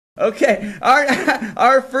Okay,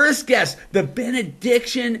 our first guest, the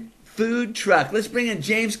Benaddiction food truck. Let's bring in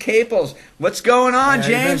James Caples. What's going on,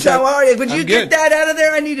 James? How are you? Would you get that out of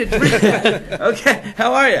there? I need a drink. Okay,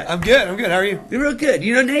 how are you? I'm good. How are you? You're real good.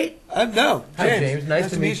 You know Nate? No. Hi, James. Nice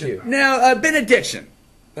to meet you. Now, Benaddiction.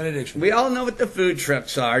 Benaddiction. We all know what the food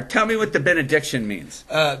trucks are. Tell me what the Benaddiction means.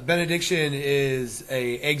 Benaddiction is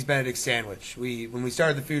a Eggs Benedict sandwich. When we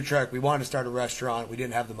started the food truck, we wanted to start a restaurant. We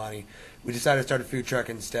didn't have the money. We decided to start a food truck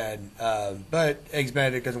instead. But Eggs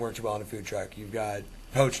Benedict doesn't work too well on a food truck. You've got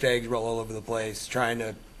poached eggs roll all over the place. Trying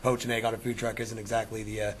to poach an egg on a food truck isn't exactly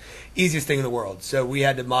the easiest thing in the world. So we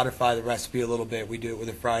had to modify the recipe a little bit. We do it with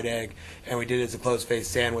a fried egg, and we did it as a closed-faced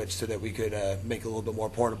sandwich so that we could make it a little bit more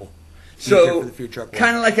portable. So,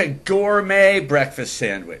 kind of like a gourmet breakfast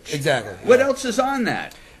sandwich. Exactly. What else is on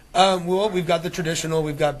that? Well, we've got the traditional.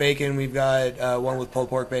 We've got bacon. We've got one with pulled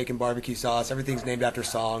pork bacon, barbecue sauce. Everything's named after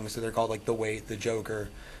songs, so they're called like The Wait, The Joker,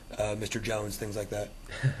 Mr. Jones, things like that.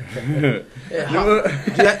 Do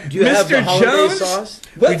you have the holiday sauce?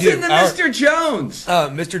 What's in the Mr. Jones?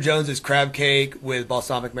 Mr. Jones is crab cake with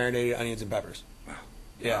balsamic marinated onions and peppers. Wow.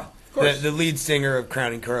 Yeah. The lead singer of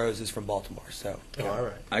Crowning Crows is from Baltimore, so. Oh, all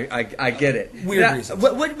right. I get it. Weird reasons.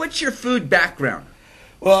 What's your food background?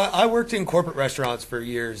 Well, I worked in corporate restaurants for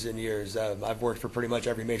years and years. I've worked for pretty much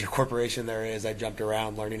every major corporation there is. I jumped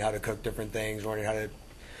around learning how to cook different things, learning how to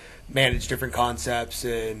manage different concepts,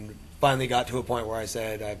 and finally got to a point where I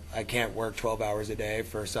said, I can't work 12 hours a day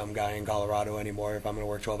for some guy in Colorado anymore. If I'm going to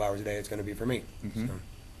work 12 hours a day, it's going to be for me. Mm-hmm.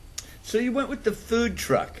 So you went with the food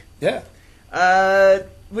truck. Yeah.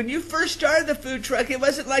 When you first started the food truck, it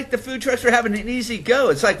wasn't like the food trucks were having an easy go.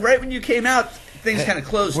 It's like right when you came out, things kind of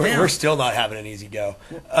closed down. We're still not having an easy go.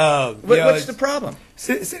 What's the problem?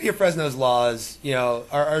 City of Fresno's laws,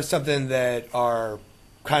 are something that are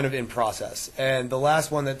kind of in process. And the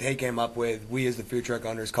last one that they came up with, we as the food truck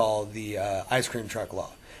owners call the ice cream truck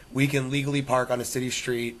law. We can legally park on a city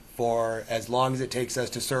street for as long as it takes us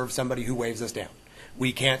to serve somebody who waves us down.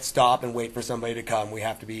 We can't stop and wait for somebody to come.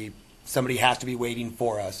 Somebody has to be waiting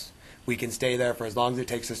for us. We can stay there for as long as it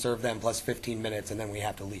takes to serve them plus 15 minutes, and then we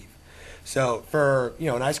have to leave. So for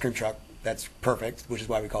an ice cream truck, that's perfect, which is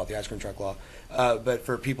why we call it the ice cream truck law. But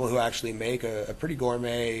for people who actually make a pretty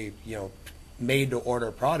gourmet,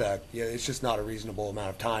 made-to-order product, it's just not a reasonable amount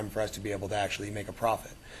of time for us to be able to actually make a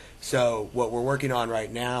profit. So what we're working on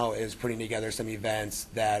right now is putting together some events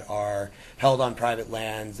that are held on private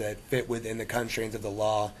lands that fit within the constraints of the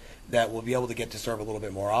law that we'll be able to get to serve a little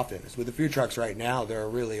bit more often. So with the food trucks right now, there are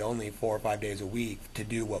really only 4 or 5 days a week to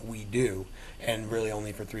do what we do, and really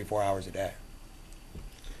only for 3-4 hours a day.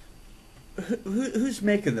 Who's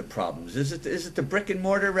making the problems? Is it the brick and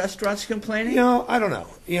mortar restaurants complaining? I don't know.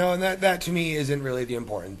 And that to me isn't really the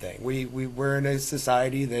important thing. We're in a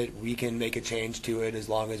society that we can make a change to it as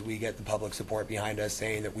long as we get the public support behind us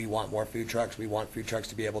saying that we want more food trucks. We want food trucks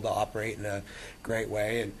to be able to operate in a great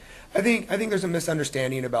way. And I think there's a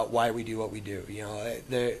misunderstanding about why we do what we do.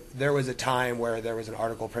 There was a time where there was an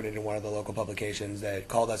article printed in one of the local publications that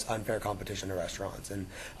called us unfair competition to restaurants, and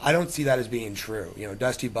I don't see that as being true.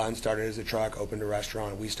 Dusty Bun started as a truck, opened a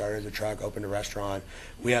restaurant. We started as a truck, opened a restaurant.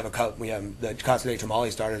 We have the Casa de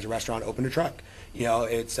Tamale started as a restaurant, opened a truck. There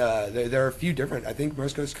are a few different. I think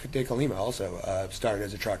Morisco's de Colima also started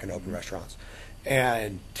as a truck and opened restaurants.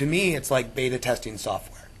 And to me, it's like beta testing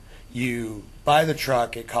software. You buy the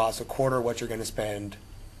truck, it costs a quarter what you're going to spend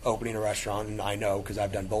opening a restaurant, and I know because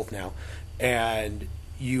I've done both now. And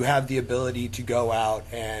you have the ability to go out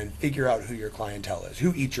and figure out who your clientele is,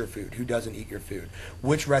 who eats your food, who doesn't eat your food,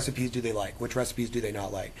 which recipes do they like, which recipes do they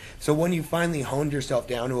not like. So when you finally honed yourself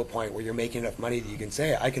down to a point where you're making enough money that you can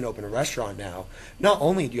say, I can open a restaurant now, not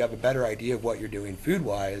only do you have a better idea of what you're doing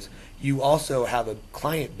food-wise, you also have a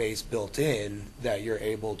client base built in that you're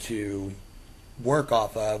able to work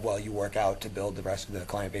off of while you work out to build the rest of the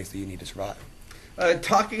client base that you need to survive.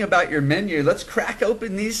 Talking about your menu, let's crack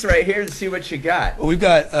open these right here and see what you got. Well, we've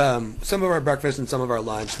got some of our breakfast and some of our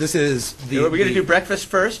lunch. This is the... Are we going to do breakfast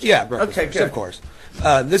first? Yeah, breakfast first, good. Of course.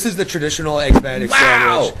 This is the traditional Eggs Benedict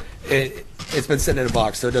sandwich. It's been sitting in a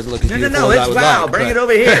box, so it doesn't look as beautiful as I would like. Bring it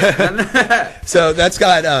over here. So that's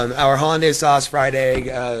got our hollandaise sauce, fried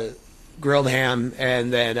egg, grilled ham,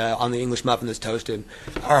 and then on the English muffin that's toasted.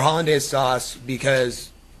 Our hollandaise sauce, because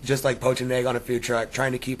just like poaching an egg on a food truck,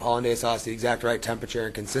 trying to keep hollandaise sauce the exact right temperature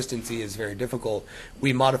and consistency is very difficult.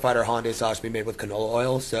 We modified our hollandaise sauce to be made with canola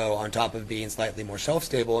oil, so on top of being slightly more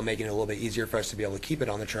shelf-stable and making it a little bit easier for us to be able to keep it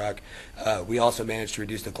on the truck, we also managed to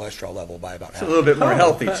reduce the cholesterol level by about half. It's a little bit more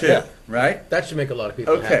healthy, too, right? That should make a lot of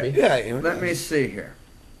people happy. Yeah. Let me see here.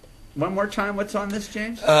 One more time, what's on this,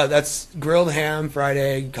 James? That's grilled ham, fried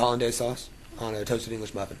egg, hollandaise sauce. on a toasted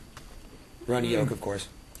English muffin. Runny yolk, of course.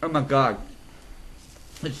 Oh my God,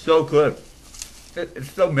 it's so good.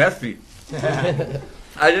 It's so messy.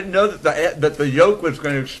 I didn't know that the yolk was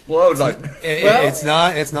going to explode. Like it's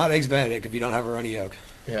not Eggs Benedict if you don't have a runny yolk.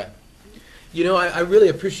 Yeah. You know, I really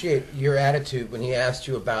appreciate your attitude when he asked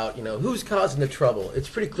you about, you know, who's causing the trouble. It's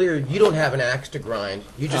pretty clear you don't have an axe to grind.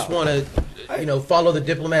 You just want to, you know, follow the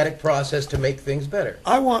diplomatic process to make things better.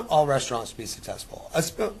 I want all restaurants to be successful.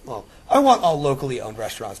 I want all locally owned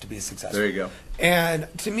restaurants to be successful. There you go. And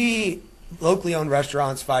to me, locally owned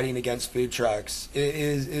restaurants fighting against food trucks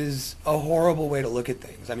is a horrible way to look at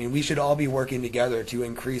things. I mean, we should all be working together to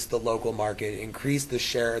increase the local market, increase the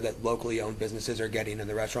share that locally owned businesses are getting in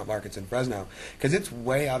the restaurant markets in Fresno, because it's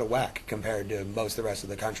way out of whack compared to most of the rest of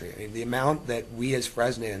the country. I mean, the amount that we as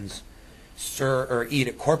Fresnans eat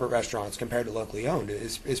at corporate restaurants compared to locally owned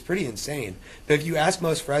is pretty insane. But if you ask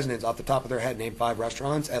most Fresnans off the top of their head, name 5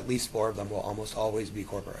 restaurants, at least 4 of them will almost always be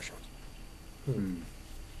corporate restaurants.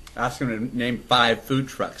 Ask him to name 5 food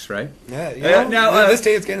trucks, right? Yeah. Now this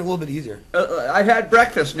day it's getting a little bit easier. I had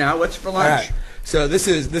breakfast now. What's for lunch? All right. So this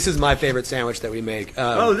is my favorite sandwich that we make.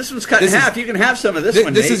 This one's cut in half. You can have some of this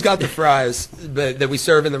one. This Nate. has got the fries that we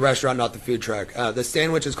serve in the restaurant, not the food truck. The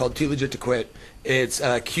sandwich is called Too Legit to Quit. It's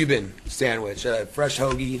a Cuban sandwich, a fresh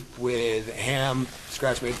hoagie with ham,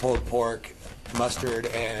 scratch-made pulled pork, mustard,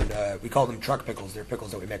 and we call them truck pickles. They're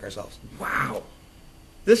pickles that we make ourselves. Wow.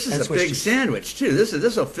 This is a big sandwich, too.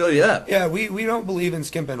 This will fill you up. Yeah, we don't believe in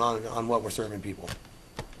skimping on what we're serving people.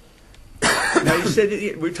 Now, you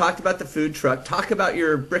said we talked about the food truck. Talk about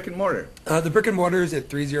your brick and mortar. The brick and mortar is at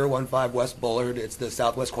 3015 West Bullard. It's the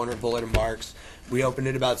southwest corner of Bullard and Marks. We opened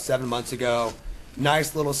it about 7 months ago.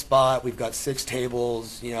 Nice little spot. We've got 6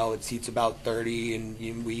 tables. You know, it seats about 30,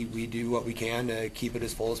 and we do what we can to keep it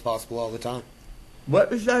as full as possible all the time.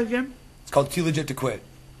 What was that again? It's called Too Legit to Quit.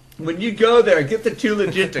 When you go there, get the Too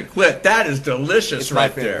Legit to Quit. That is delicious, it's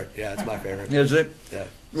right my favorite. there. Yeah, it's my favorite. Is it? Yeah.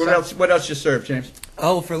 What else you serve, James?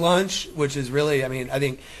 Oh, for lunch, which is really, I mean, I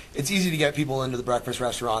think it's easy to get people into the breakfast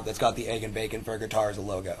restaurant that's got the egg and bacon for guitar as a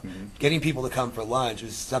logo. Mm-hmm. Getting people to come for lunch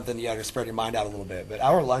is something you have to spread your mind out a little bit. But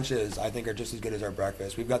our lunches, I think, are just as good as our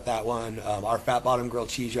breakfast. We've got that one. Our fat bottom grilled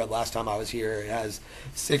cheese you had last time I was here. It has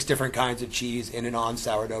 6 different kinds of cheese in and on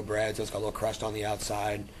sourdough bread, so it's got a little crust on the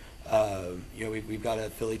outside. We've got a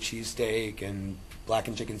Philly cheesesteak and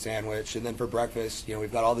blackened chicken sandwich, and then for breakfast,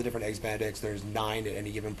 we've got all the different Eggs Benedicts. There's 9 at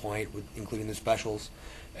any given point, including the specials,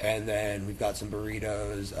 and then we've got some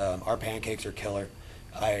burritos. Our pancakes are killer.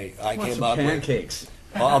 I came up pancakes.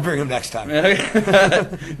 Well, I'll bring them next time.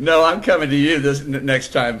 No, I'm coming to you this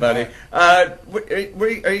next time, buddy. Are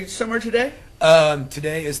you somewhere today?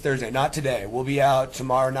 Today is Thursday. Not today. We'll be out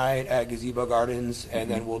tomorrow night at Gazebo Gardens, and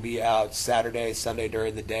then we'll be out Saturday, Sunday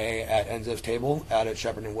during the day at Enzo's Table out at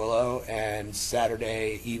Shepherd and Willow, and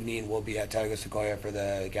Saturday evening we'll be at Taiga Sequoia for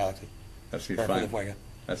the Galaxy. That's going to be fun.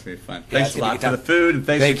 That's going to be fun. Yeah, thanks a lot for the food, and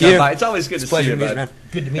thanks for coming by. It's always good to see you, bud.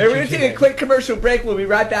 Good to meet you. We're going to take a quick commercial break. We'll be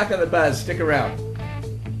right back on the buzz. Stick around.